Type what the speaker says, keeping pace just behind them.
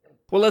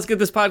Well, let's get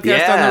this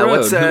podcast on the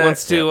road. Who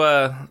wants to...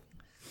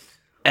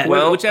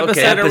 which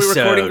episode are we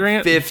recording,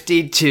 Grant?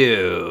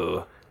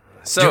 52.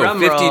 So,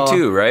 drum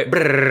 52, roll. Right?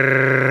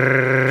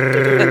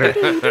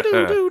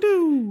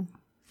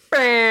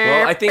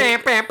 Well, I think...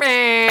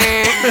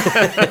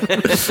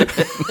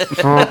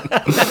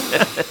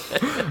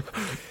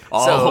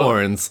 All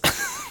horns.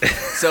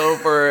 So,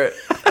 for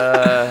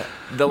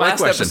the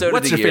last episode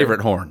what's of the your year...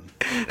 favorite horn?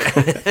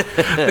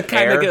 The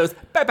kind that goes...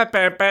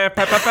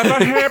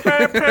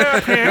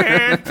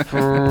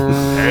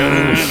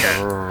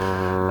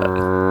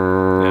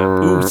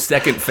 Ooh,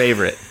 second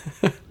favorite.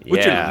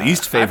 What's your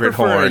least favorite I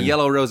prefer horn? a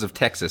Yellow Rose of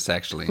Texas,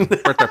 actually. What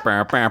is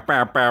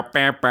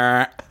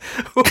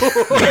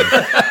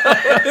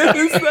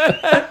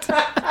that?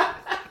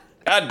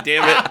 God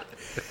damn it.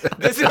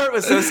 This part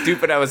was so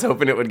stupid, I was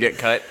hoping it would get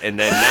cut, and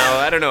then now,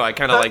 I don't know, I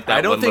kind of like that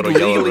I don't one think little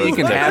yellow legally you rose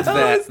can of have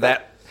Texas.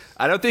 that.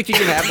 I don't think you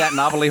can have that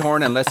novelty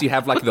horn unless you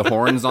have like the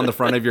horns on the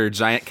front of your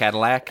giant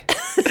Cadillac.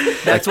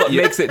 That's what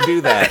makes it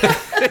do that.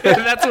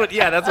 that's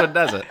what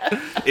does it.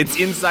 It's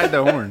inside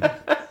the horn.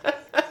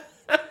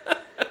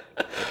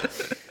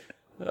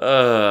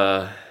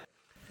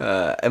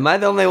 Am I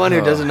the only one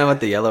who doesn't know what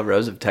the Yellow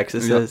Rose of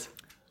Texas is?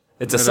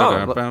 It's a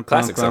song.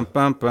 Classic song.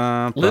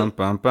 Oh,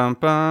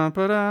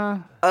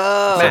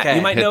 Matt, okay.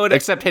 you might know it.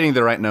 Except hitting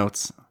the right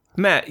notes.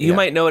 Matt, you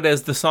might know it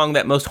as the song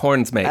that most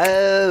horns make.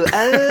 It's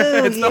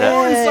the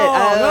horn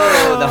song.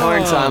 Oh, the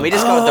horn song. We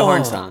just call it the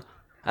horn song.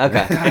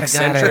 Okay.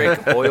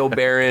 Eccentric, oil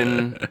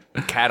baron,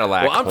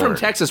 Cadillac Well, I'm from horn.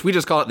 Texas. We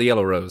just call it the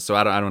Yellow Rose, so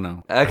I don't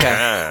know.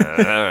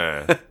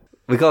 Okay.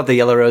 We call it the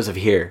Yellow Rose of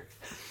here.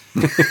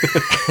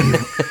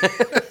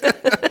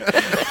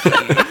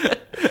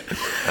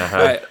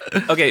 Right.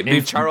 Okay,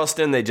 In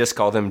Charleston, they just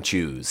call them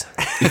chews.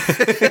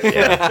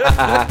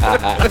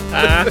 Yeah.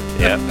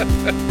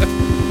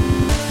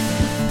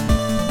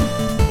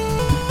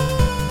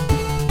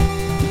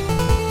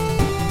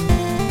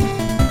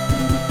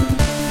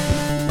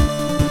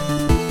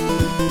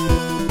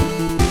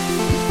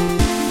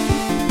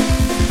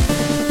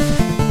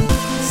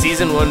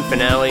 Season 1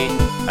 finale.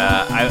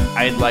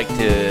 I'd like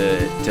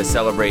to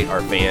celebrate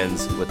our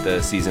fans with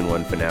the season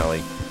 1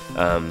 finale.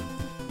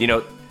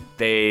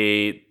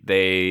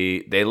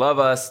 They love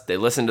us. They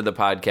listen to the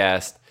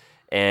podcast,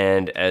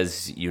 and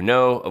as you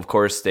know, of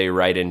course, they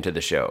write into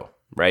the show,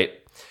 right?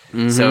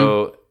 Mm-hmm.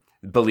 So,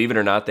 believe it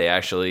or not, they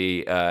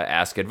actually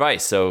ask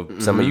advice. So,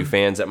 some of you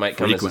fans that might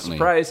come Frequently. as a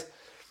surprise,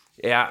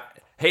 yeah.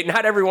 Hey,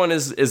 not everyone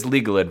is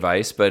legal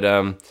advice, but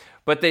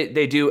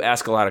they do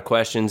ask a lot of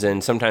questions,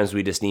 and sometimes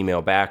we just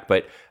email back.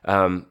 But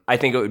I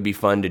think it would be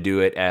fun to do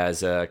it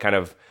as a kind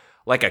of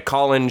like a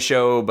call-in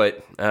show,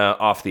 but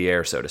off the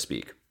air, so to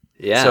speak.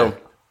 Yeah. So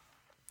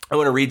I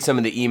want to read some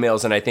of the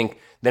emails, and I think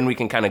then we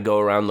can kind of go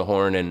around the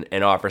horn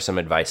and offer some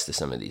advice to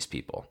some of these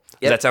people.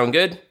 Does that sound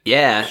good?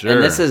 Yeah. Sure.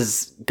 And this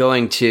is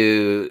going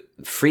to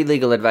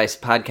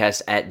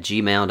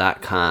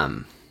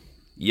freelegaladvicepodcast@gmail.com.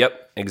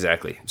 Yep,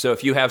 exactly. So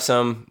if you have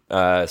some,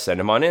 send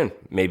them on in.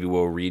 Maybe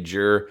we'll read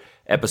your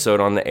episode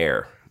on the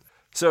air.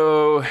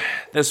 So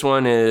this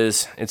one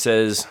it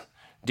says,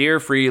 Dear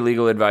Free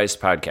Legal Advice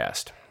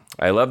Podcast,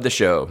 I love the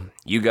show.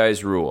 You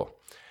guys rule.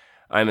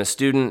 I'm a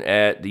student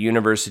at the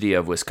University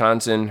of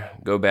Wisconsin,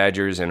 go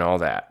Badgers and all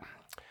that.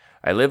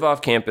 I live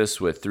off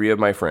campus with 3 of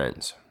my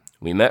friends.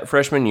 We met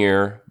freshman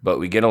year, but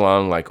we get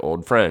along like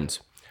old friends.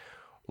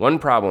 One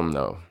problem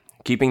though,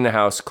 keeping the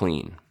house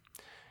clean.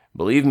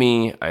 Believe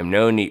me, I'm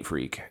no neat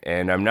freak,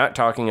 and I'm not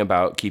talking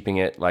about keeping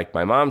it like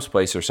my mom's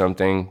place or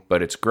something,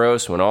 but it's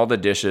gross when all the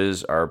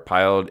dishes are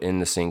piled in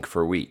the sink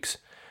for weeks.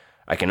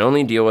 I can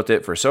only deal with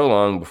it for so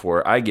long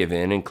before I give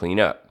in and clean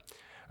up.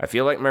 I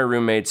feel like my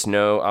roommates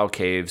know I'll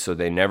cave, so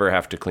they never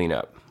have to clean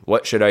up.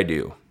 What should I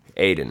do?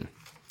 Aiden.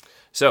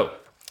 So,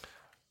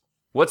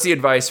 what's the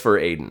advice for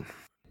Aiden?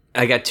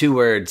 I got 2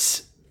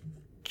 words.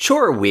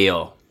 Chore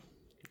wheel.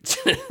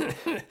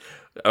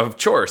 Of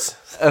chores.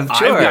 Of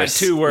chores. I've got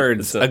 2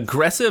 words.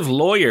 Aggressive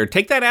lawyer.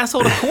 Take that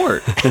asshole to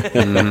court.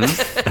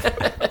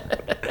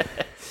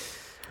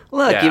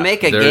 Look, Yeah, you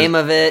make a game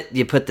of it.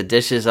 You put the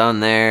dishes on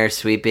there,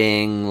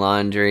 sweeping,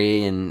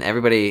 laundry, and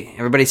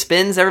everybody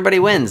spins, everybody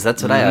wins.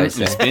 That's what I always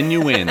You say. spin, you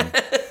win.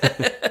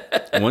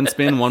 One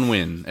spin, one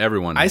win.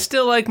 Everyone. I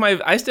still want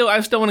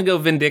to go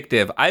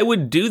vindictive. I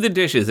would do the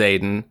dishes,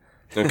 Aiden,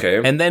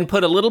 Okay. and then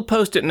put a little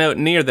post-it note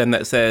near them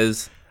that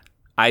says,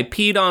 I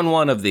peed on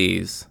one of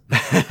these.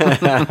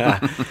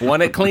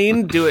 Want it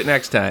clean? Do it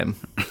next time.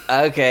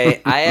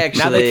 Okay, I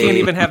actually... Now they can't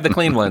even have the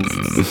clean ones.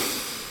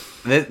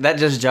 That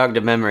just jogged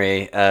a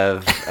memory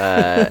of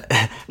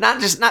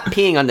not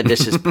peeing on the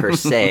dishes per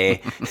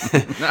se.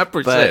 Not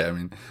per but- se. I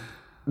mean,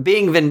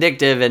 Being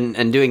vindictive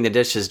and doing the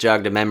dishes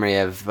jogged a memory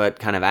of what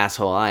kind of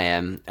asshole I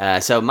am.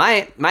 So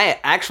my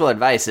actual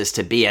advice is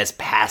to be as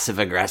passive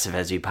aggressive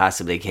as you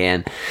possibly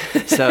can.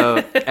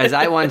 So as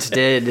I once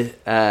did,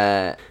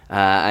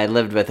 I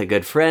lived with a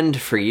good friend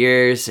for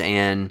years,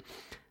 and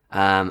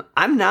I'm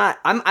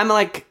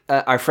like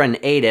our friend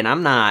Aiden.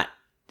 I'm not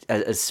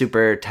a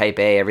super type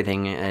A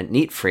everything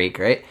neat freak,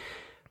 right?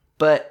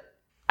 But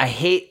I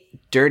hate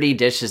dirty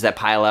dishes that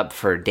pile up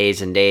for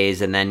days and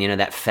days, and then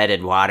that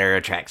fetid water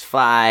attracts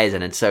flies,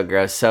 and it's so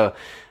gross. So,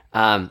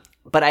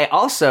 but I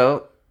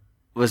also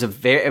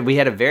we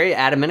had a very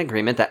adamant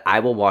agreement that I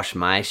will wash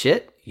my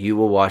shit, you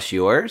will wash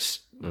yours,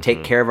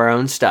 take care of our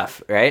own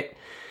stuff, right?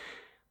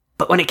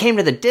 But when it came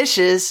to the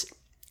dishes,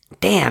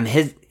 damn,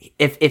 if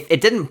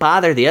it didn't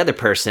bother the other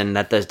person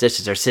that those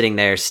dishes are sitting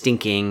there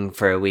stinking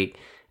for a week,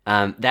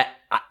 that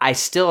I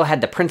still had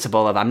the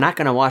principle of I'm not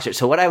going to wash it.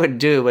 So what I would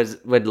do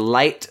would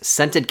light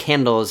scented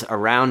candles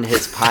around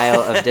his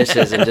pile of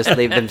dishes and just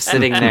leave them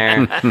sitting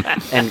there,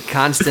 and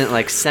constant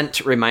like scent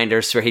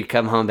reminders where he'd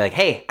come home and be like,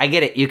 hey, I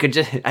get it. You could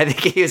just, I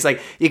think he was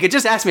like, you could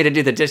just ask me to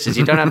do the dishes.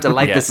 You don't have to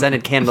light the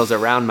scented candles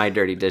around my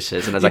dirty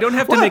dishes. And I was You don't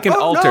have to make an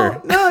altar.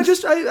 No, I was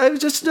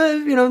just,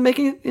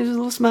 making it a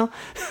little smell.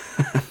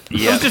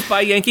 Yeah. Just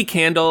buy Yankee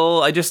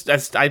Candle.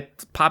 I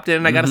popped in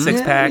and I got a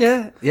 6-pack.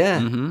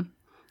 Yeah. Mm-hmm.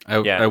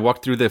 I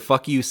walked through the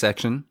fuck you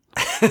section.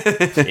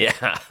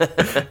 Yeah.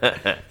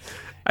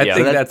 I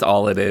think that's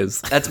all it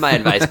is. That's my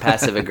advice,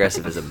 passive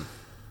aggressivism.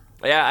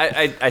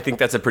 Yeah, I think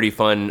that's a pretty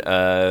fun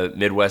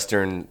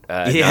Midwestern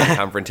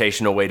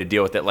non-confrontational way to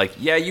deal with it. Like,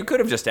 yeah, you could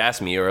have just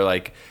asked me, or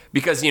like,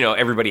 because,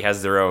 everybody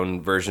has their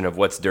own version of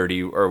what's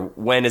dirty or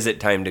when is it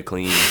time to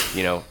clean,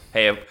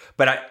 Hey,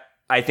 but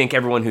I think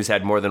everyone who's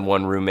had more than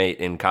one roommate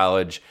in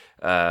college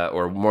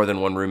or more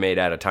than one roommate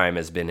at a time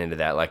has been into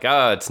that. Like,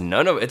 it's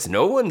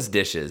no one's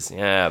dishes.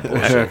 Yeah,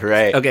 bullshit.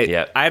 Right. Okay.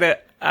 Yeah. I had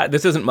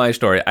this isn't my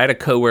story. I had a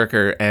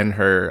coworker, and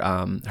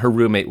her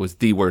roommate was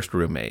the worst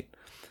roommate.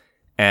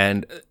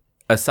 And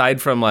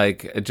aside from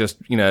like just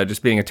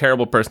being a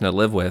terrible person to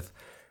live with,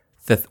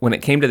 when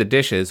it came to the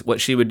dishes,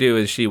 what she would do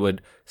is she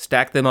would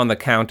stack them on the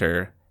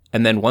counter,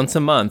 and then once a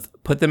month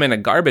put them in a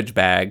garbage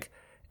bag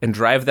and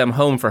drive them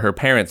home for her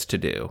parents to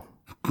do.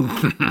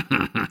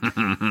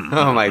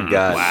 Oh my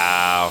god!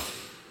 Wow.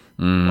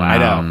 I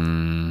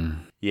know.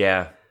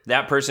 Yeah,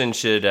 that person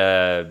should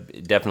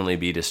definitely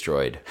be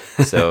destroyed.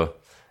 So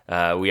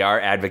we are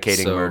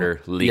advocating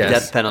murder legally.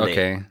 Yes, Death penalty.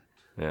 Okay.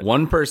 Yeah.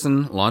 One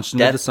person launched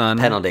into Death the sun.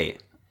 penalty.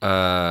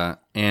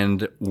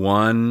 And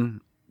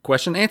one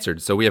question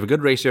answered. So we have a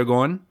good ratio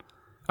going.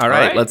 All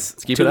right, right. let's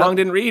keep Too it up. long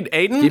didn't read.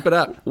 Aiden, Keep it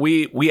up.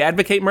 We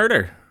advocate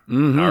murder.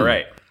 Mm-hmm. All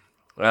right.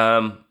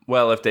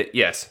 Well,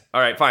 yes.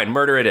 All right, fine.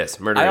 Murder it is.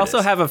 I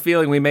also have a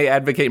feeling we may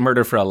advocate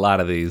murder for a lot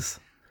of these.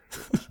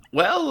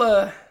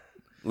 Well,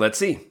 let's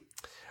see.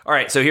 All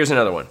right, so here's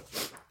another one.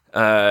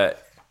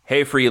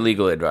 Hey, free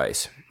legal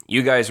advice.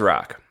 You guys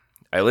rock.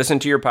 I listen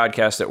to your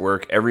podcast at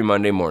work every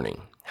Monday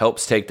morning.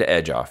 Helps take the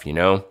edge off,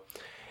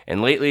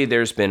 And lately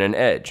there's been an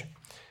edge.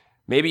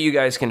 Maybe you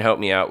guys can help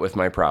me out with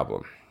my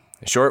problem.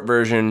 Short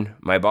version,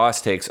 my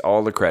boss takes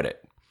all the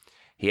credit.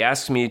 He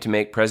asks me to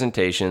make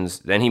presentations,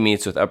 then he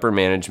meets with upper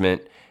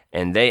management,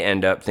 and they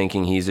end up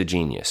thinking he's a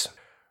genius.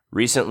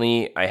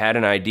 Recently, I had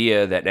an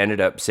idea that ended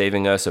up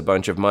saving us a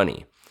bunch of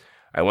money.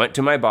 I went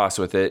to my boss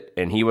with it,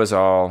 and he was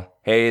all,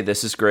 hey,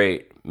 this is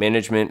great.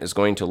 Management is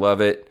going to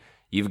love it.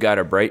 You've got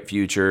a bright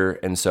future,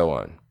 and so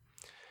on.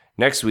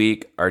 Next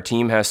week, our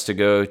team has to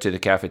go to the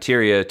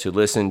cafeteria to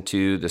listen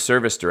to the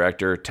service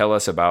director tell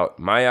us about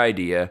my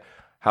idea,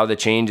 how the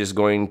change is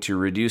going to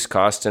reduce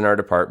costs in our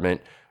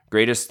department,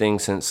 greatest thing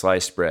since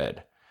sliced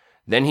bread.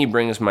 Then he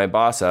brings my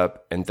boss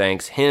up and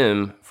thanks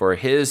him for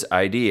his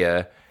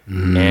idea,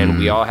 and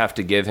we all have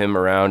to give him a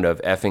round of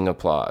effing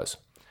applause.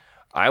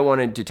 I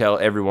wanted to tell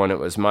everyone it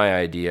was my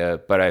idea,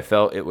 but I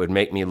felt it would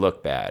make me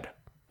look bad.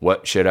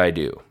 What should I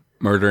do?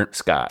 Murder.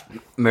 Scott.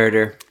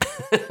 Murder.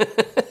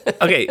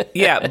 Okay,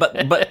 yeah,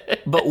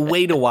 but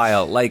wait a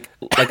while, like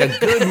a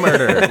good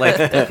murder,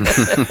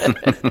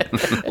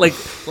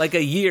 like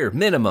a year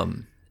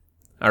minimum.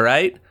 All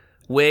right,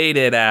 wait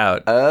it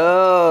out.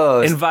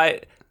 Oh.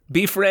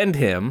 Befriend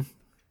him.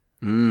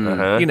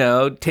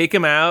 Take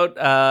him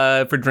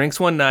out for drinks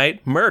one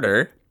night.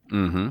 Murder.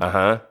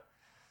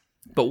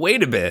 But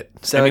wait a bit.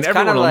 So it's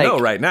everyone kinda will like- know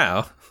right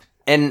now.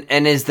 And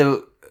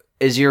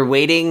is your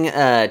waiting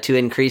to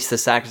increase the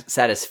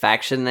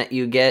satisfaction that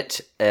you get,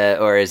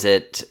 or is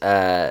it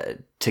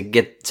to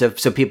get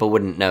so people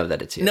wouldn't know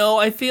that it's you? No,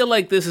 I feel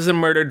like this is a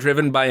murder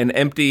driven by an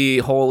empty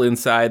hole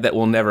inside that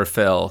will never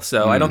fill.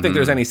 So I don't think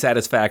there's any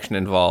satisfaction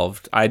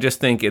involved. I just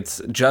think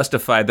it's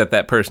justified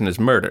that person is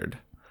murdered.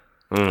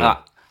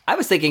 I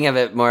was thinking of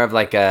it more of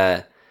like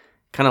a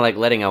kind of like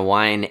letting a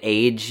wine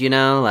age.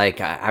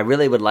 Like I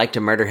really would like to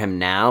murder him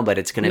now, but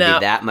it's going to No.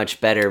 be that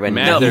much better when.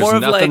 Man, No, there's more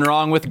of nothing like-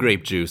 wrong with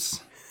grape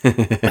juice.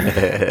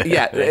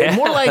 Yeah,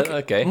 more like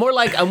Okay. more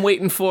like I'm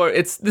waiting for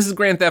this is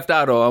Grand Theft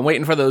Auto. I'm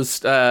waiting for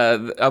those.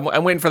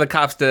 I'm waiting for the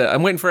cops to.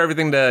 I'm waiting for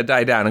everything to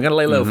die down. I'm gonna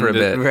lay low for a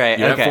bit. Right.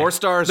 You have okay. 4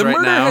 stars The right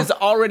murder now. has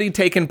already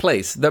taken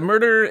place. The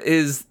murder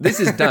is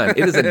done. It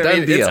is a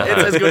done deal.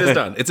 It's as good as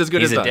done. It's as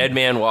good He's as a done. dead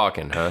man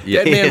walking, huh?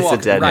 Dead man It's a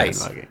walking. dead man Right.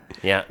 walking.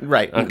 Yeah.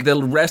 Right.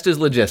 The rest is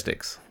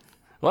logistics.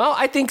 Well,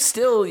 I think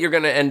still you're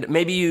going to, and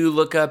maybe you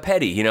look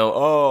petty,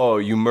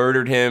 you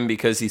murdered him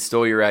because he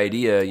stole your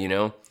idea,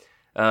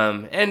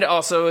 And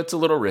also it's a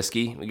little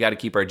risky. We got to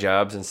keep our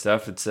jobs and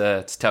stuff. It's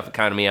a tough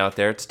economy out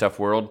there. It's a tough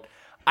world.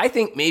 I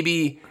think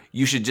maybe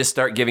you should just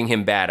start giving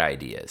him bad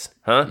ideas,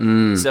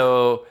 huh?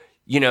 So,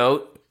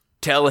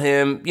 tell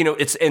him,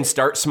 and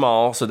start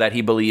small so that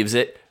he believes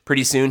it.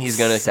 Pretty soon he's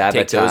going to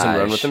take those and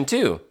run with them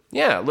too.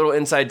 Yeah, a little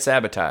inside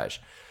sabotage.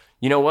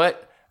 You know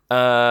what?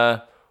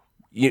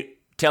 You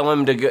tell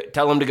him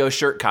to go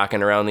shirt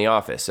cocking around the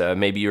office.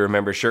 Maybe you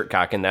remember shirt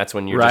cocking. That's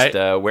when you're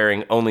just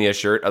wearing only a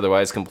shirt,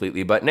 otherwise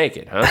completely butt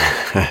naked,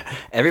 huh?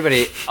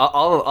 Everybody,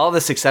 all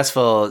the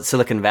successful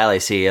Silicon Valley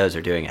CEOs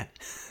are doing it.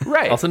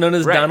 Right. Also known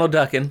as Donald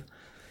Duckin.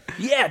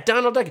 Yeah,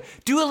 Donald Duck.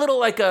 Do a little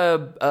like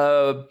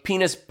a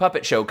penis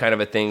puppet show kind of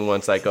a thing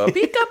once, like a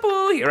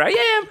peekaboo, here I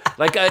am.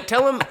 Like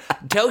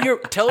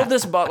tell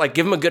this bot, like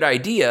give him a good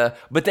idea,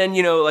 but then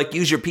like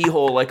use your pee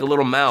hole like a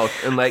little mouth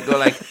and like go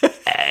like,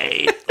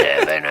 hey,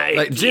 have an idea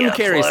Like Jim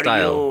Carrey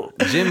style.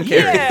 Jim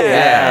Carrey.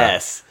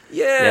 Yes.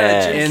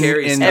 Yeah, Jim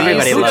Carrey. In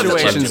Everybody these loves Jim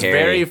situations, Carrey.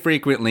 very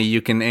frequently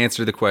you can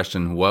answer the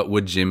question, what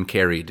would Jim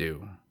Carrey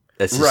do?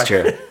 This is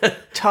true.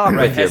 Talk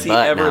with your Has he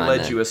butt ever now led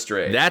and you then.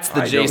 astray? That's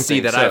the I don't JC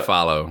think that so. I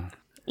follow.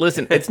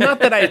 Listen, it's not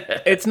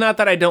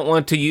that I don't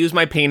want to use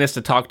my penis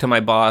to talk to my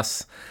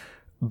boss,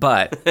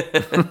 but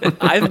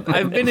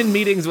I've been in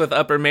meetings with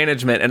upper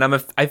management, and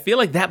I feel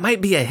like that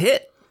might be a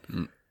hit.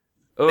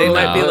 Oh, They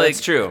might be like,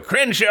 that's true.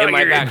 Crenshaw, It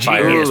might you're a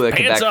backfire. genius. Ooh, it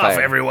could Pants off,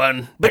 backfire.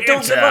 everyone. But don't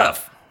Pants give up.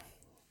 off.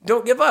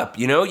 Don't give up.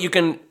 You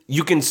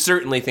can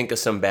certainly think of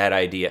some bad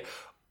idea.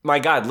 My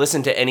God,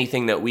 listen to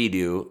anything that we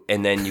do,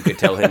 and then you could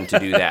tell him to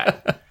do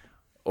that.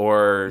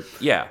 Or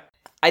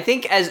I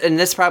think and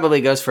this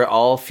probably goes for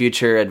all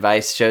future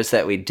advice shows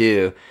that we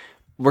do,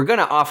 we're going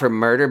to offer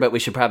murder, but we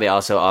should probably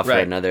also offer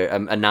Right. another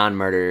a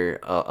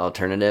non-murder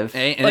alternative. An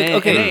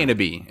A and a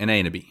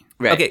B.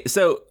 Right. Okay,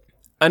 so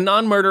a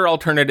non-murder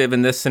alternative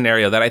in this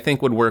scenario that I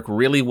think would work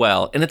really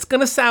well, and it's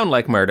going to sound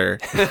like murder,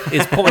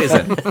 is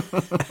poison.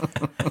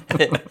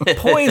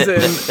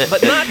 Poison,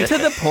 but not to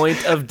the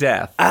point of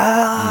death.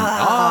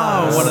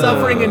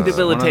 Suffering and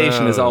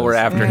debilitation is all we're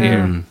after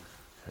here.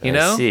 You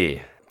know?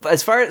 see.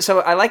 So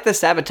I like the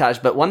sabotage,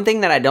 but one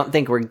thing that I don't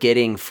think we're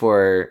getting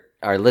for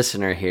our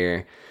listener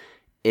here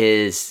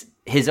is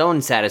his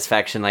own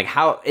satisfaction. Like,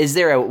 how is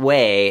there a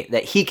way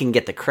that he can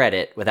get the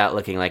credit without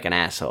looking like an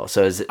asshole?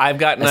 So I've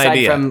got an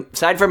idea.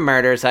 Aside from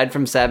murder, aside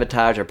from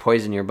sabotage or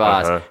poison your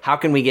boss, how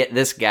can we get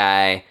this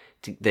guy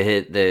to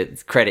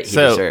the credit he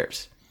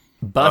deserves?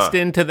 Bust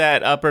into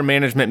that upper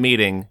management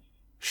meeting,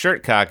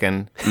 shirt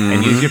cocking,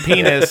 and use your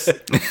penis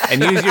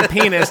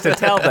to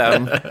tell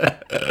them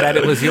that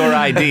it was your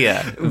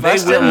idea. They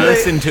will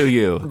listen to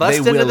you.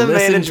 Bust They into will the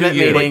listen management to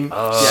you. meeting,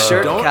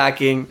 shirt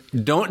cocking.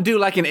 Don't do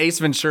like an Ace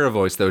Ventura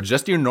voice, though.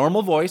 Just your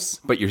normal voice,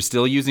 but you're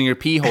still using your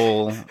pee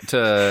hole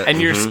to...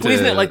 And you're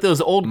squeezing it like those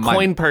old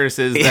coin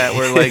purses that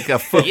were like a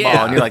football.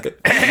 And you're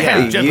like,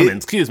 gentlemen,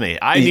 excuse me.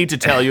 I need to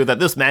tell you that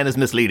this man is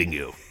misleading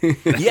you.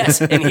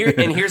 Yes, and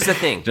here's the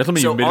thing.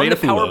 Gentlemen, so you've been on made the a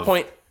fool of.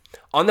 PowerPoint,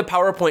 on the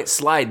PowerPoint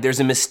slide, there's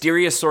a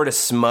mysterious sort of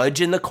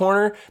smudge in the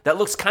corner that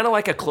looks kind of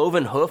like a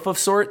cloven hoof of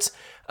sorts.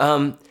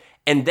 And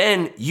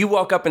then you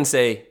walk up and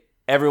say,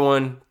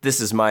 "Everyone, this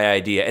is my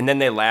idea." And then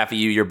they laugh at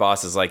you. Your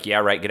boss is like, "Yeah,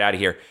 right, get out of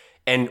here."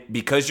 And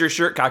because you're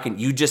shirt cocking,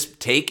 you just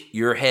take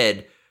your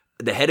head,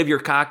 the head of your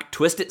cock,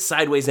 twist it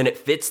sideways, and it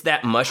fits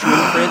that mushroom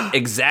print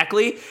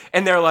exactly.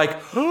 And they're like,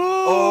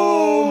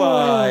 "Oh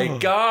my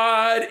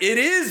God, it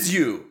is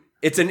you."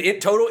 It's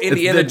total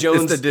Indiana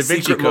Jones It's the Da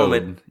Vinci secret Code.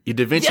 moment. You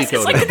Da Vinci Yes, Code.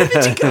 it's like the Da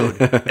Vinci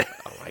Code.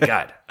 Oh my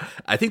God.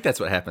 I think that's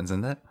what happens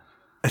in that.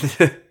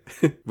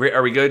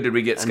 Are we good? Did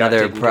we get Scott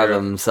Another taken care of?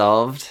 problem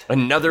solved.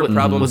 Another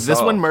problem Was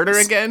this one murder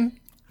again?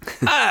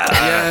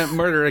 Yeah,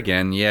 murder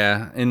again.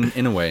 Yeah,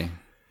 in a way.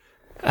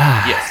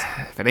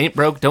 Yes. If it ain't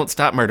broke, don't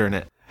stop murdering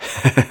it.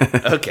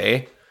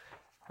 Okay.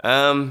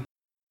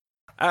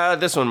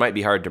 This one might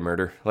be hard to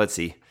murder. Let's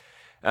see.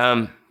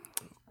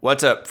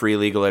 What's up, free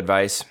legal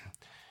advice?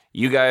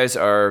 You guys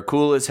are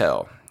cool as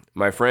hell.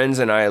 My friends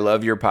and I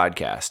love your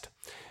podcast.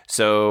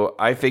 So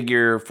I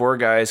figure 4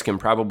 guys can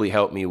probably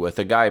help me with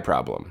a guy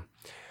problem.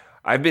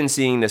 I've been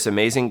seeing this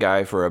amazing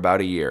guy for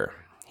about a year.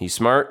 He's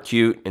smart,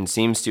 cute, and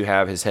seems to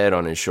have his head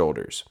on his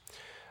shoulders.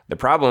 The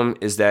problem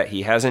is that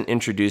he hasn't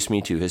introduced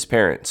me to his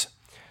parents.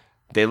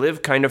 They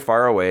live kind of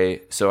far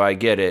away, so I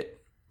get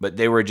it, but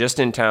they were just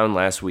in town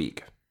last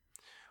week.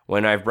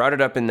 When I've brought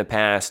it up in the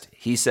past,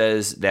 he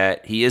says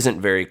that he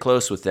isn't very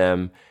close with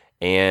them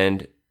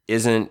and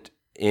isn't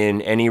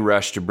in any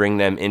rush to bring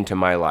them into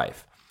my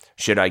life.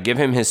 Should I give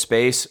him his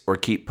space or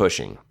keep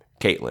pushing?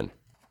 Caitlin.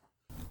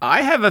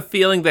 I have a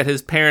feeling that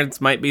his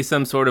parents might be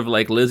some sort of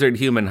like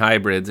lizard-human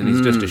hybrids, and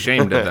he's just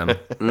ashamed of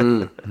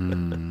them.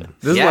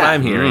 This is what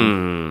I'm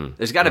hearing.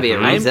 There's got to be a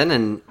reason,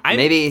 and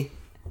maybe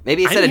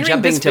instead of hearing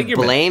jumping to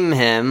disfigurement. blame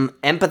him,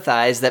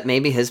 empathize that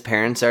maybe his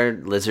parents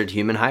are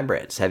lizard-human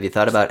hybrids. Have you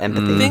thought about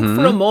empathy? Think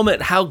for a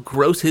moment how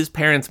gross his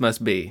parents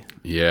must be.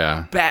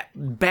 Yeah.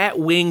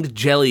 Bat-winged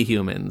jelly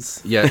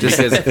humans. Yeah, just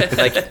as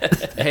like,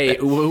 hey,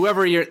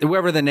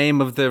 whoever the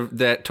name of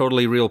that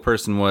totally real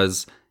person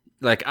was,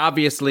 like,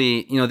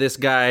 obviously, this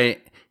guy,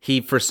 he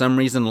for some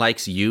reason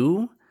likes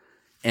you,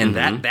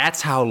 And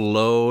that's how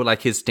low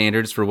like his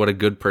standards for what a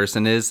good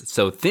person is.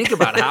 So think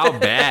about how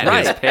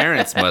bad his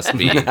parents must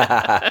be.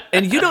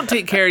 And you don't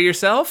take care of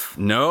yourself.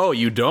 No,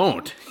 you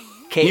don't.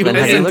 Caitlin,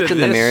 have you listen looked to in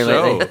the this mirror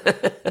show,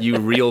 lately? you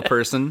real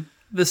person.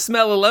 The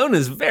smell alone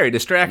is very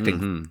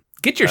distracting.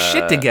 Get your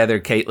shit together,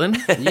 Caitlin.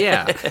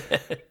 Yeah.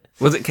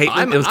 Was it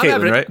Caitlin? It was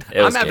Caitlin, right?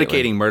 It was I'm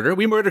advocating murder.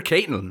 We murder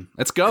Caitlin.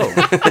 Let's go.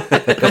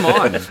 Come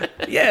on.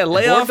 Yeah,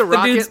 lay Board off the the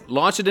rocket, dude's.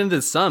 launch it into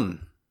the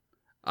sun.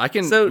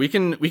 So- we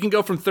can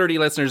go from 30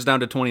 listeners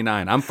down to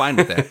 29. I'm fine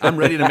with that. I'm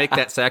ready to make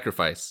that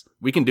sacrifice.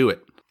 We can do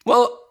it.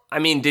 Well, I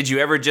mean, did you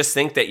ever just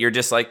think that you're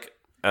just like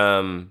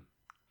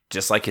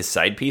his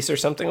side piece or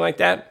something like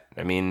that?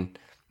 I mean,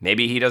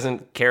 maybe he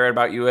doesn't care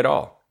about you at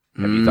all.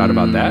 Have you thought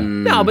about that?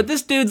 No, but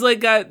this dude's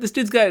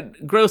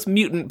got gross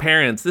mutant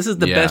parents. This is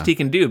the Yeah. best he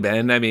can do,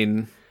 Ben. I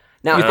mean,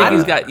 Now,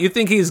 you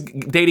think he's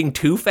dating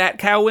 2 fat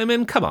cow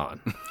women? Come on.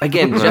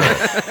 again,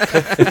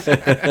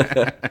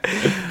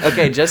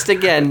 okay, just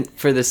again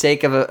for the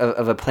sake of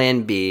a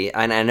plan B,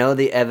 and I know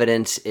the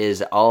evidence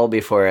is all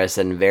before us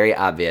and very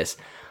obvious,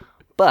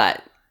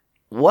 but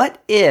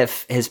what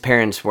if his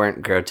parents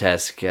weren't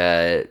grotesque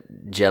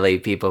jelly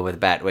people with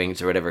bat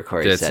wings or whatever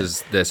Corey said?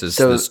 This is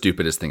So- the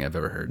stupidest thing I've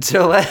ever heard.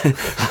 So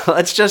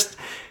let's just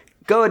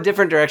go a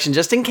different direction,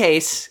 just in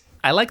case.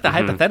 I like the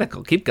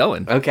hypothetical. Keep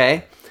going.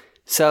 Okay,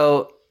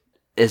 so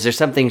is there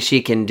something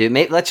she can do?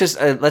 Maybe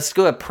let's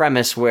go a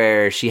premise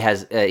where he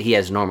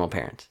has normal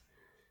parents.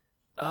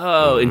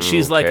 Oh, and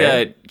she's like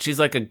okay.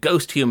 a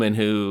ghost human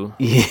who.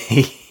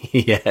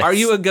 Yes. Are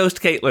you a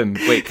ghost, Caitlin?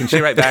 Wait, can she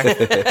write back?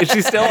 Is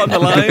she still on the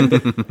line?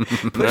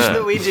 Push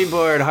the Ouija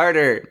board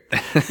harder.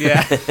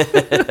 Yeah.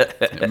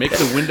 Make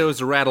the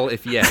windows rattle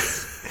if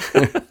yes.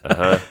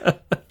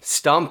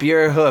 Stomp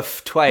your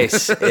hoof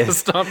twice.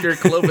 Stomp your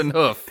cloven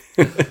hoof.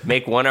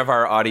 Make one of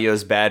our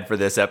audios bad for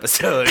this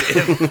episode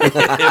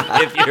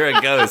if you're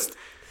a ghost.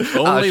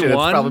 Only shit, it's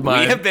one. probably mine.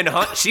 We have been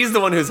she's the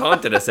one who's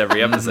haunted us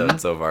every episode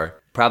so far.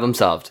 Problem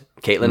solved.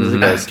 Caitlin is a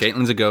ghost.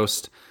 Caitlin's a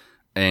ghost,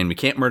 and we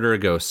can't murder a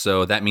ghost,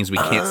 so that means we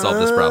can't solve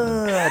this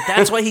problem.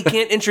 That's why he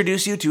can't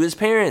introduce you to his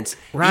parents.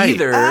 Right.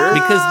 Either.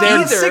 Because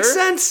they're Sixth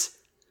Sense.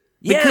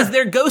 because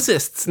they're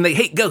ghosts and they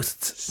hate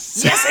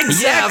ghosts. Yes,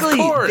 exactly.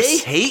 course. They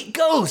hate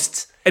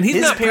ghosts. And he's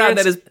His not proud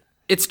parents- that his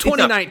It's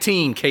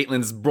 2019,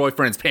 Caitlin's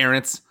boyfriend's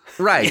parents.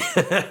 right.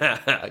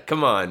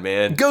 Come on,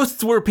 man.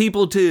 Ghosts were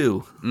people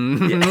too.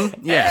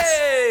 Yes.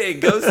 Hey,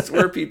 ghosts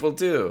were people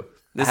too.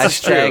 This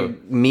is true.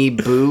 Hashtag me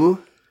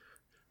boo.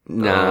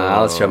 No,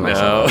 I'll show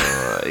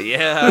myself.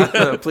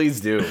 Yeah,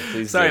 please do.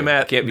 Please Sorry, do.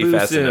 Matt. Can't be Boo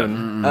fast soon.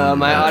 enough.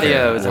 My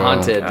audio is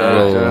haunted. I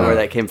don't know where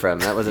that came from.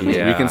 That wasn't me.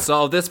 Yeah. We can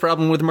solve this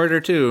problem with murder,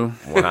 too.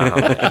 Wow.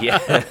 Yeah.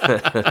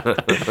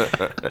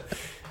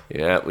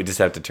 Yeah, we just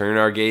have to turn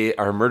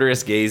our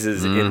murderous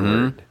gazes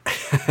inward.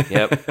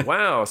 Yep.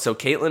 Wow. So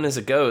Caitlin is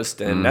a ghost,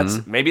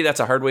 and maybe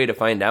that's a hard way to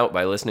find out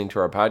by listening to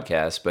our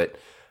podcast. But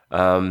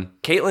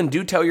Caitlin,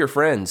 do tell your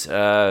friends.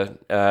 Pass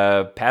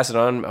it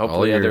on.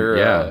 Hopefully,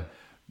 other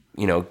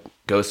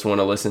ghosts want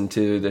to listen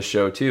to the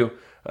show too.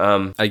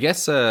 I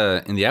guess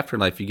in the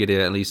afterlife, you get to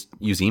at least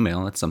use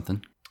email. That's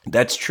something.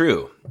 That's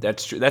true.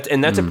 That's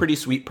a pretty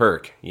sweet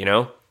perk.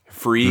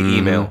 Free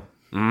email.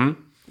 Not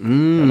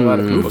a lot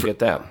of people get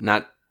that.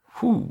 Not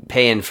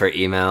paying for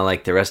email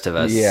like the rest of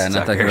us.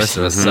 Not like the rest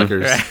of us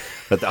suckers.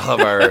 But all of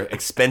our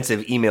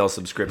expensive email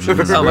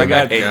subscriptions. Oh my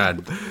God.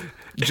 God.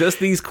 Just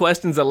these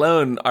questions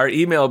alone, our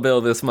email bill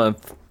this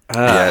month.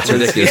 Yeah, it's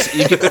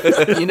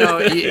ridiculous.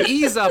 You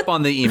ease up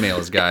on the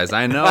emails, guys.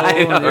 I know,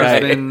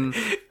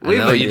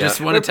 you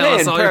just want to tell us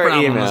paying all your per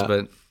problems, email.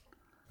 but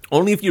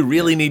Only if you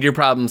really need your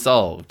problem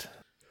solved.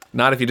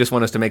 Not if you just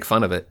want us to make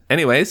fun of it.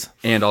 Anyways,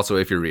 and also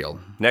if you're real.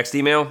 Next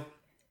email.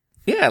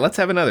 yeah, let's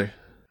have another.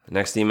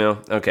 Next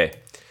email. Okay.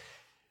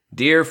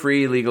 Dear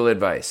Free Legal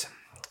Advice,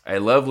 I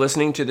love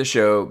listening to the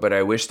show, but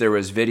I wish there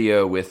was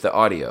video with the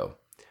audio.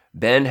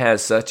 Ben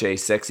has such a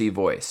sexy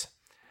voice.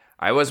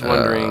 I was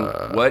wondering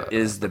what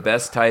is the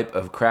best type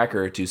of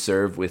cracker to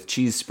serve with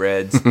cheese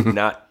spreads,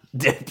 not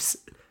dips.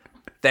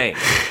 Thanks,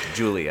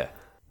 Julia.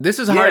 This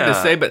is hard to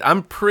Yeah. say, but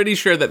I'm pretty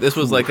sure that this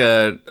was like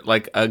a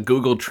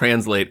Google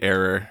Translate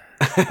error.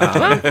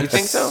 You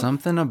think so?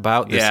 Something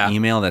about this Yeah.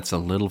 email that's a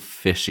little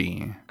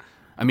fishy.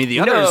 I mean,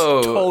 the other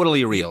is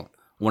totally real.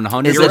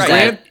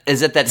 100%.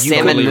 Is it that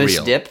salmon totally mousse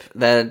real. dip?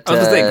 That I was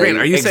gonna say, Grant,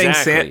 are you saying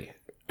exactly.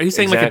 Are you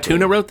saying like a Exactly.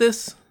 tuna wrote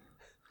this?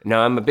 No,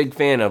 I'm a big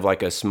fan of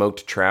like a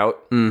smoked trout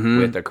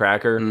with a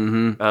cracker.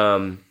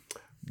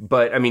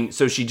 But I mean,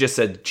 so she just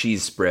said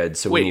cheese spread,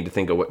 so Wait, we need to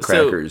think of what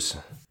so- crackers.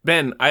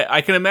 Ben,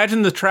 I can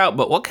imagine the trout,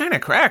 but what kind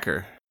of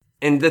cracker?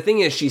 And the thing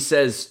is, she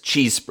says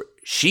cheese.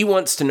 She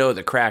wants to know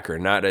the cracker,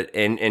 not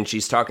and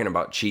she's talking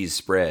about cheese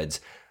spreads.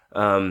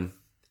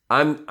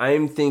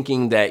 I'm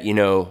thinking that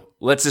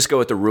let's just go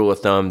with the rule of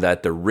thumb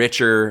that the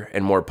richer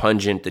and more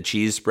pungent the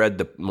cheese spread,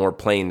 the more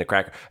plain the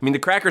cracker. I mean, the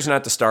cracker's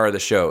not the star of the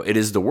show. It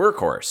is the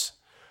workhorse,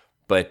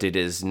 but it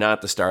is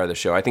not the star of the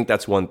show. I think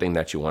that's one thing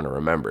that you want to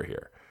remember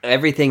here.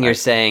 Everything you're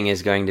saying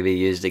is going to be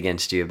used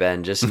against you,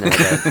 Ben. Just know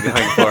that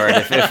going forward.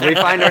 If we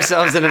find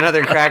ourselves in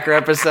another Cracker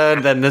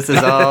episode, then this is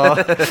all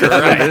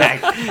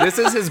This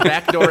is his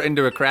backdoor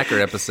into a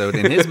Cracker episode.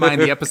 In his mind,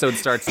 the episode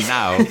starts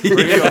now.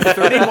 We're going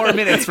 30 more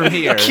minutes from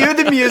here. Cue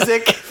the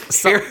music.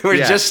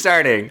 We're just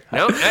starting.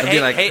 No,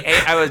 hey,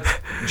 I was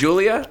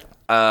Julia.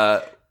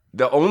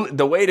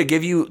 The way to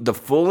give you the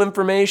full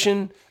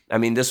information. I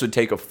mean, this would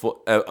take a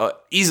full.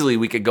 Easily,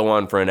 we could go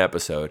on for an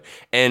episode,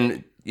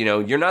 and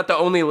you're not the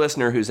only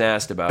listener who's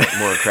asked about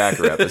more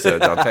Cracker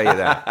episodes. I'll tell you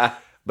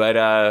that. But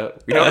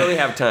we don't really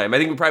have time. I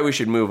think we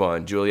should move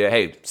on, Julia.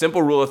 Hey,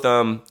 simple rule of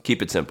thumb: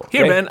 keep it simple.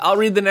 Here, Ben, I'll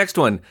read the next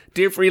one.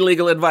 Dear Free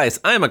Legal Advice,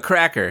 I'm a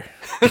cracker.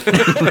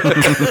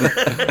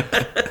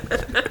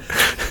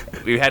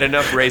 We've had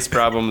enough race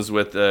problems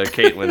with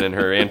Caitlin and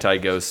her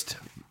anti-ghost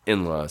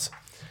in-laws.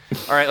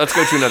 All right, let's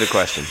go to another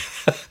question.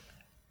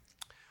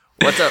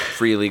 What's up,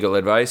 Free Legal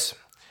Advice?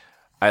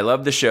 I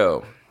love the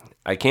show.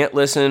 I can't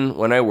listen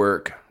when I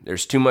work.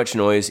 There's too much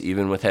noise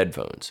even with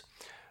headphones.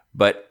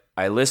 But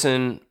I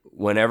listen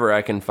whenever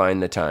I can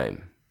find the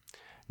time.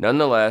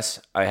 Nonetheless,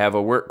 I have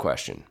a work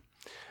question.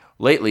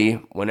 Lately,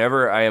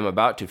 whenever I am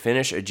about to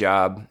finish a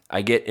job,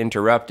 I get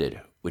interrupted,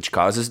 which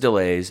causes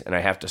delays, and I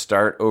have to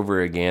start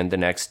over again the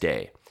next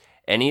day.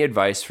 Any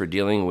advice for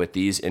dealing with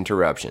these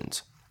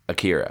interruptions?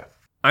 Akira.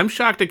 I'm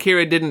shocked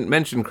Akira didn't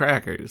mention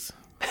crackers.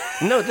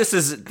 No,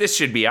 this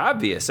should be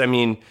obvious. I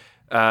mean,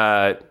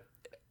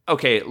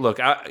 okay, look,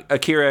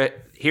 Akira,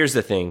 here's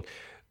the thing.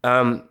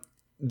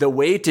 The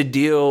way to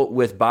deal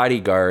with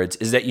bodyguards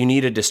is that you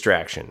need a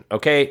distraction,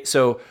 okay?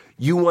 So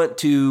you want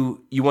to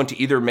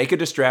either make a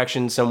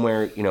distraction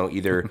somewhere,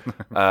 either,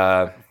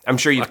 I'm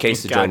sure you've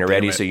cased the joint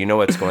already, so you know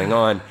what's going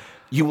on.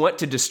 You want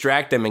to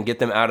distract them and get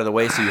them out of the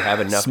way so you have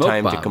enough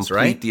time to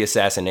complete the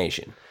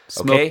assassination.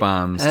 Okay? Smoke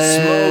bombs.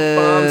 Smoke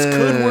bombs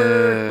could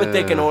work, but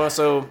they can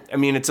also,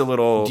 it's a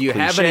little Do you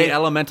have cliche. any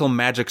elemental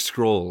magic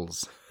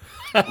scrolls?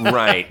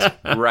 Right.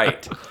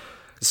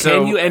 So,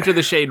 Can you enter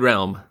the Shade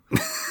Realm?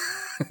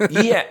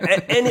 Yeah,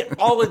 and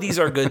all of these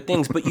are good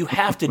things, but you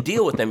have to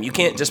deal with them. You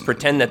can't just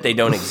pretend that they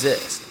don't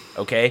exist,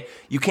 okay?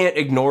 You can't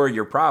ignore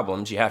your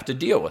problems. You have to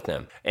deal with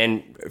them.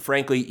 And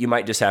frankly, you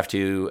might just have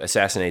to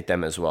assassinate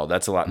them as well.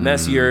 That's a lot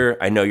messier.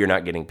 I know you're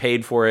not getting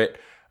paid for it.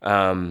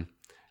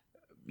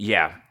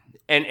 Yeah.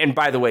 And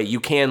by the way, you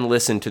can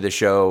listen to the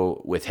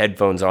show with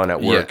headphones on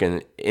at work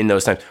and in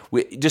those times.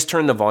 Just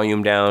turn the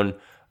volume down.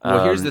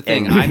 Well, here's the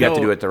thing. You have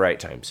to do it at the right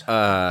times.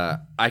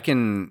 I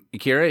can,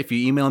 Kira, if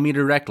you email me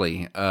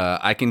directly,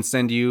 I can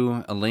send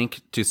you a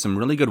link to some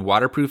really good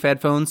waterproof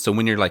headphones. So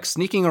when you're like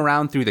sneaking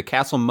around through the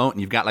castle moat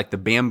and you've got like the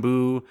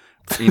bamboo,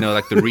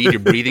 like the reed, you're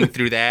breathing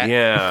through that.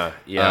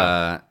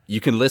 Yeah. You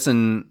can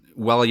listen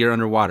while you're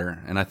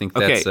underwater, and I think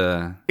that's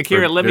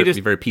Akira, let me just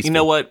very peaceful. You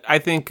know what? I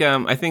think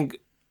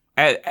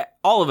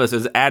all of us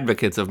as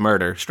advocates of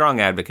murder, strong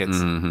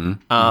advocates.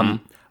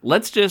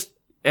 Let's just.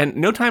 And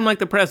no time like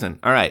the present.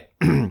 All right.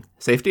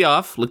 Safety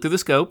off. Look through the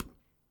scope.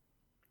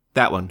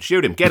 That one.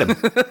 Shoot him. Get him. I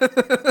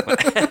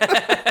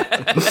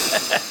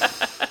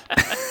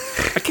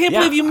can't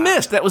believe you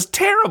missed. That was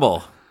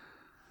terrible.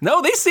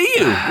 No, they see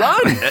you.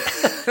 Run.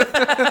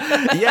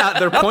 Yeah,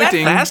 they're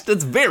pointing. That fast.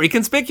 It's very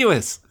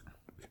conspicuous.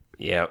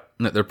 Yep.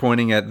 No, they're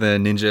pointing at the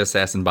ninja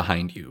assassin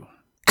behind you.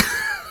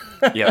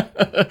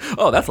 Yep.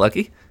 Oh, that's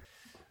lucky.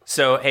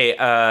 So, hey,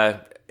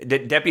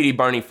 Deputy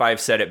Barney Fife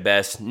said it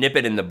best. Nip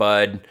it in the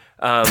bud.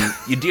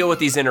 You deal with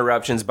these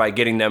interruptions by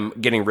getting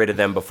rid of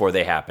them before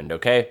they happened,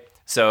 okay?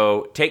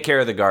 So take care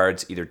of the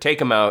guards. Either take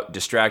them out,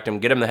 distract them,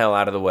 get them the hell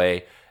out of the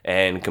way,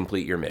 and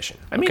complete your mission.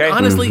 I mean, okay?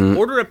 honestly,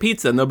 order a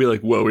pizza and they'll be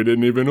like, "Whoa, we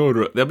didn't even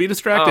order it." They'll be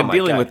distracted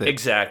dealing with it.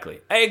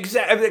 Exactly.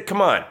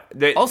 Come on.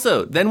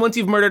 Also, then once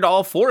you've murdered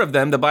all four of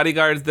them, the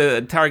bodyguards,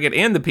 the target,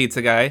 and the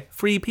pizza guy,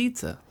 free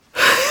pizza.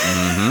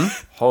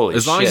 Holy shit.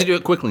 As long as you do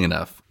it quickly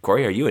enough.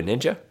 Corey, are you a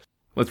ninja?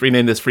 Let's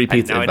rename this free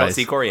pizza Now advice. I don't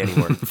see Corey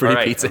anymore. Free All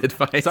right. pizza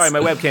advice. Sorry, my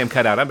webcam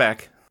cut out. I'm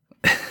back.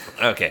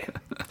 Okay.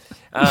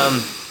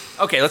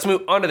 Okay, let's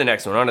move on to the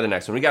next one.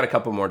 We got a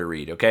couple more to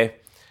read, okay?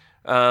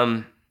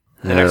 The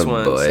next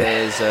one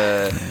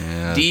says,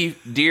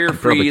 Dear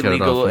Free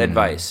Legal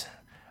Advice,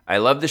 I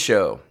love the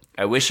show.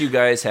 I wish you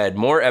guys had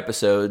more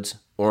episodes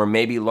or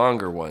maybe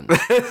longer ones.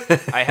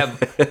 I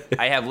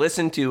have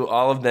listened to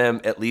all of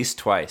them at least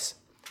twice.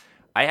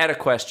 I had a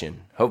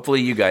question.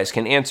 Hopefully you guys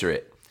can answer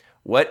it.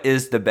 What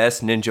is the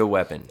best ninja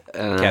weapon?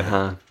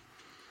 Kevin.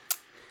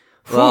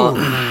 Well,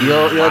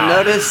 you'll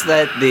notice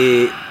that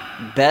the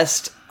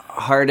best,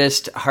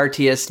 hardest,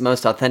 heartiest,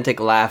 most authentic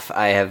laugh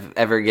I have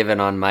ever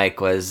given on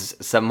mic was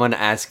someone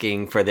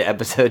asking for the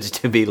episodes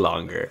to be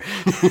longer.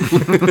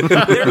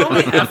 They're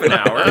only half an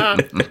hour.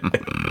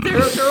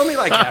 They're only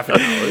like half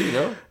an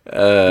hour,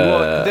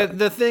 Well,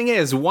 the thing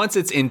is, once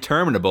it's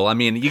interminable, I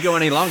mean, you go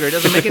any longer, it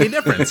doesn't make any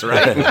difference,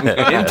 right?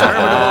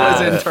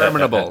 Interminable is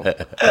interminable.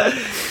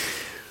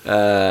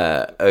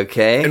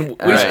 Okay. And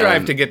we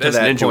strive to get to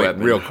that ninja point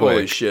weapon. real quick.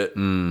 Holy shit.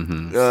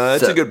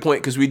 That's a good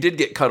point, because we did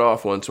get cut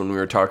off once when we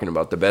were talking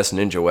about the best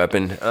ninja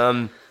weapon.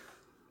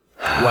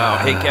 Wow.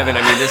 Hey, Kevin,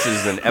 I mean, this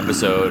is an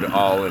episode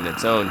all in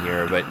its own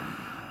here, but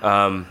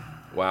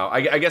wow.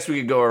 I guess we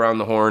could go around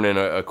the horn in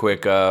a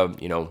quick,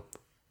 what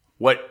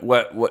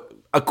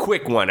a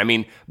quick one. I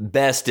mean,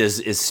 best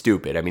is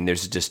stupid. I mean,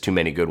 there's just too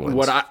many good ones.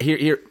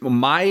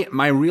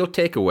 My real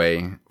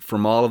takeaway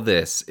from all of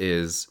this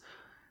is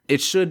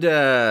it should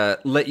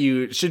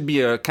should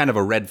be a kind of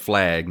a red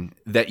flag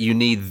that you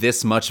need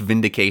this much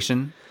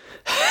vindication.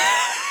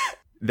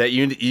 That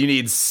you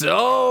need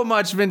so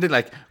much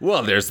like,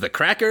 well, there's the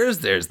crackers,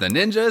 there's the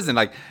ninjas, and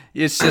like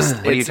it's just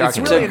What are you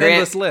talking it's really about? an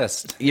endless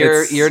list.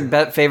 Your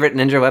It's- favorite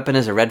ninja weapon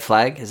is a red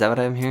flag? Is that what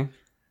I'm hearing?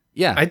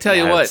 yeah. I tell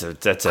you what,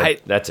 That's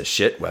a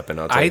shit weapon.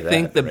 I'll tell I you that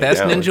think the right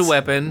best now. ninja It's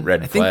weapon,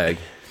 red I think flag.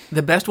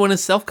 the best one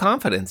is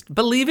self-confidence.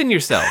 Believe in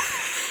yourself.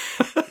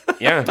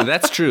 Yeah,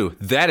 That's true.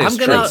 That is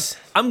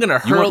I'm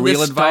gonna You want hurl real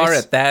this star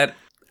advice? at that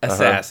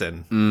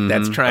assassin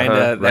that's trying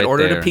that Right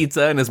ordered there. a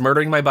pizza and is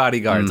murdering my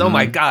bodyguards. Oh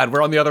my God,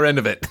 we're on the other end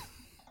of it.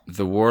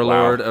 the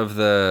warlord of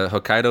the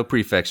Hokkaido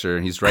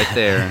prefecture. He's right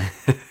there.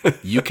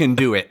 You can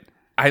do it.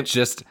 I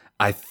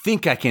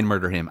think I can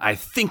murder him. I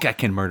think I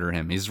can murder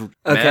him. He's Okay,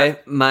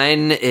 Matt?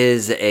 mine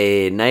is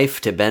a knife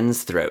to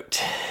Ben's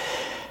throat.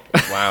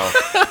 wow,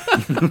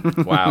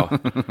 wow.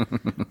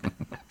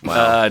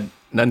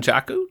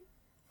 Nunchaku.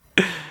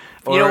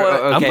 You know what?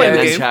 Okay, I'm playing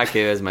the game. Nunchaku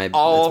is my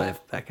all that's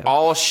my backup.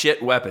 all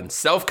shit weapons.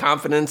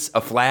 Self-confidence,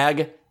 a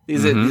flag.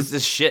 This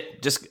is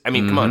shit. Just, I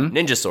mean, come on.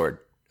 Ninja sword.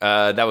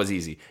 That was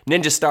easy.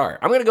 Ninja star.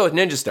 I'm gonna go with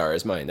ninja star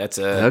as mine. That's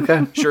a Okay.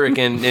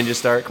 shuriken ninja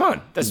star. Come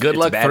on, that's Good it's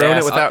luck badass. throwing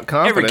it without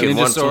Every confidence. kid Ninja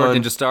wants sword, one.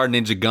 ninja star,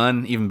 ninja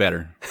gun, even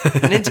better.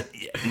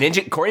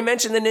 Ninja. Corey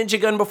mentioned the ninja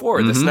gun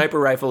before. The sniper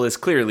rifle is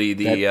clearly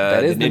the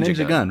That is the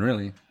ninja gun,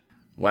 really.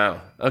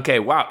 Wow. Okay.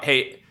 Wow.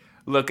 Hey,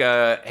 look.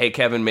 Hey,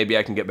 Kevin. Maybe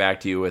I can get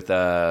back to you with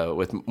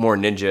more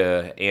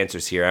ninja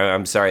answers here.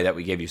 I'm sorry that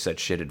we gave you such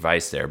shit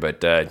advice there,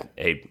 but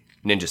hey,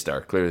 ninja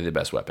star, clearly the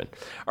best weapon.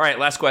 All right.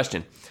 Last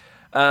question.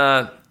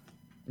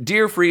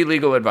 Dear Free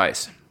Legal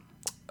Advice,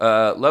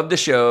 love the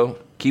show.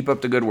 Keep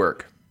up the good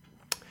work.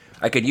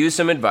 I could use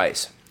some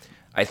advice.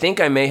 I think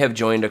I may have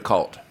joined a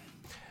cult.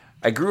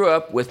 I grew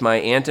up with my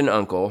aunt and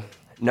uncle.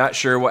 Not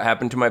sure what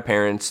happened to my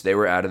parents. They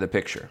were out of the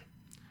picture.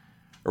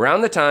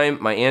 Around the time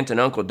my aunt and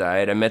uncle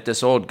died, I met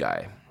this old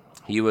guy.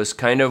 He was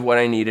kind of what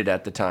I needed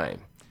at the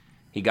time.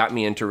 He got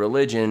me into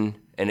religion,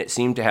 and it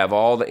seemed to have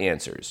all the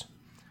answers.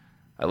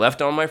 I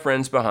left all my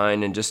friends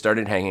behind and just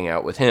started hanging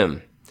out with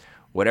him.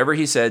 Whatever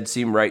he said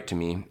seemed right to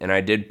me, and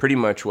I did pretty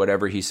much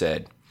whatever he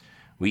said.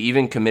 We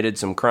even committed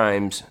some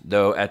crimes,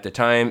 though at the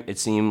time it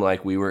seemed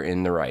like we were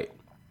in the right.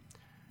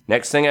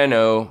 Next thing I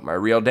know, my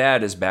real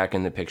dad is back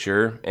in the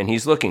picture, and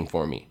he's looking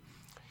for me.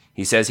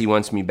 He says he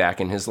wants me back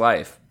in his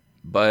life,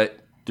 but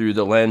through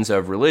the lens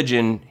of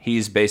religion,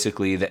 he's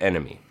basically the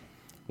enemy.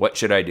 What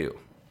should I do?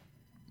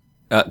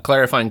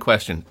 Clarifying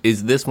question: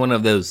 is this one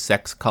of those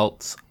sex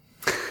cults?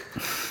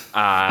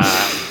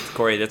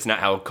 Corey, that's not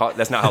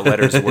how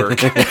letters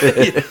work.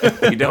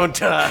 You don't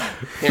can't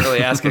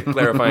really ask a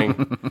clarifying.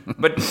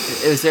 But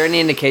Is there any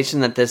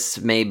indication that this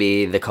may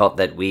be the cult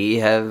that we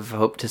have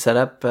hoped to set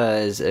up?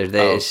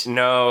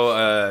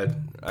 no,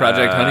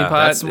 Project Honeypot.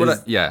 That's what.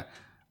 is- Yeah,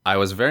 I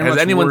was very Has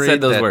much anyone worried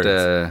said those that,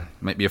 words?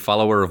 might be a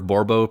follower of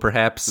Borbo,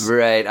 perhaps.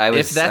 Right. I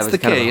was. If that's I was the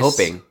kind of case-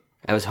 hoping.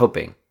 I was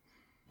hoping.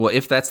 Well,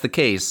 if that's the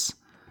case,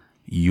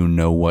 you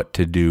know what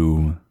to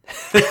do.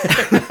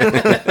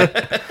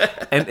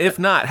 And if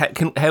not,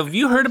 have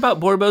you heard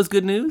about Borbo's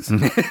good news?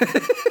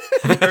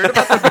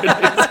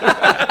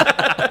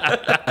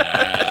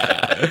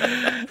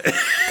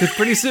 Because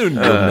pretty soon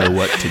you'll know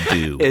what to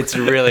do. It's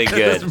really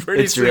good.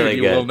 Pretty it's soon really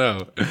you good. will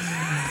know.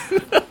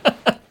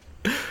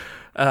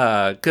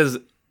 Because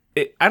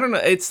I don't know.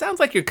 It sounds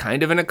like you're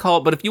kind of in a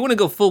cult, but if you want to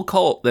go full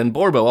cult, then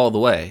Borbo all the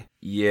way.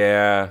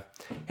 yeah.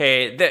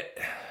 Hey,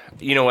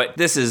 you know what?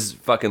 This is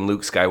fucking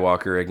Luke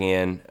Skywalker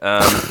again.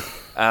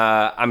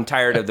 I'm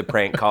tired of the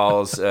prank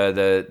calls,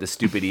 the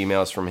stupid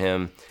emails from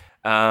him.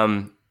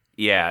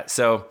 Yeah,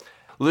 so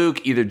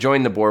Luke, either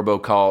join the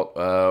Borbo cult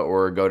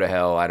or go to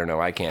hell. I don't know.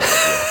 I can't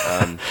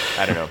help you.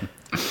 I don't know.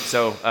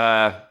 So,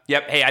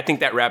 yep. Hey, I think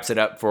that wraps it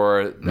up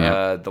for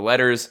the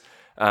letters.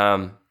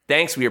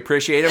 Thanks. We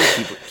appreciate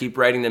them. Keep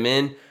writing them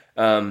in.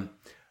 Send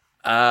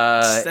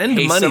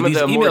hey, money. some of These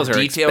the more emails are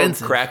detailed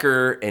expensive.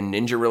 cracker and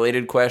ninja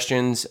related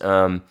questions.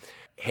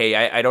 Hey,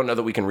 I don't know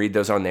that we can read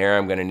those on there.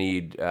 I'm going to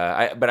need,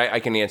 but I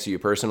can answer you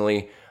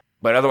personally.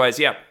 But otherwise,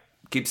 yeah,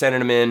 keep sending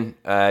them in.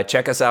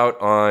 Check us out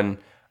on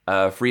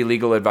Free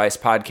Legal Advice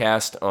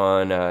Podcast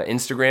on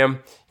Instagram.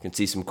 You can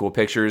see some cool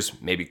pictures,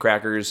 maybe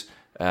crackers,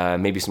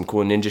 maybe some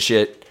cool ninja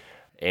shit.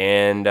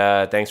 And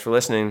thanks for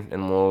listening,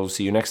 and we'll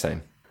see you next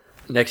time.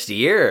 Next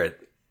year,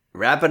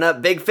 wrapping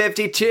up Big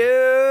 52.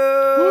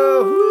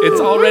 It's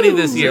already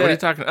this year. What are you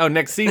talking? Oh,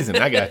 next season.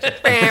 I got you.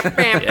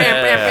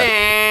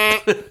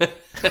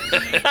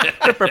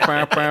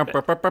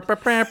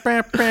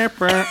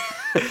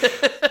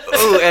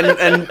 Ooh, and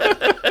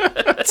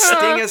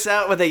sting us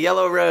out with a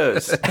yellow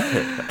rose.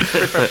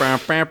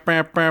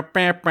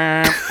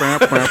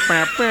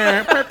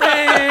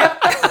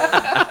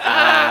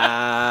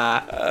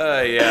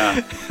 Yeah.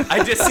 Yeah,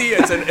 I just see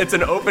it's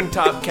an open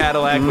top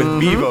Cadillac with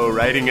Bevo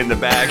riding in the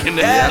back,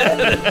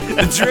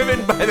 and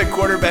driven by the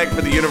quarterback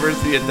for the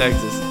University of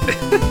Texas.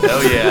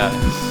 Oh yeah,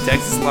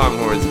 Texas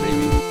Longhorns,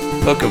 baby.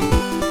 Hook 'em.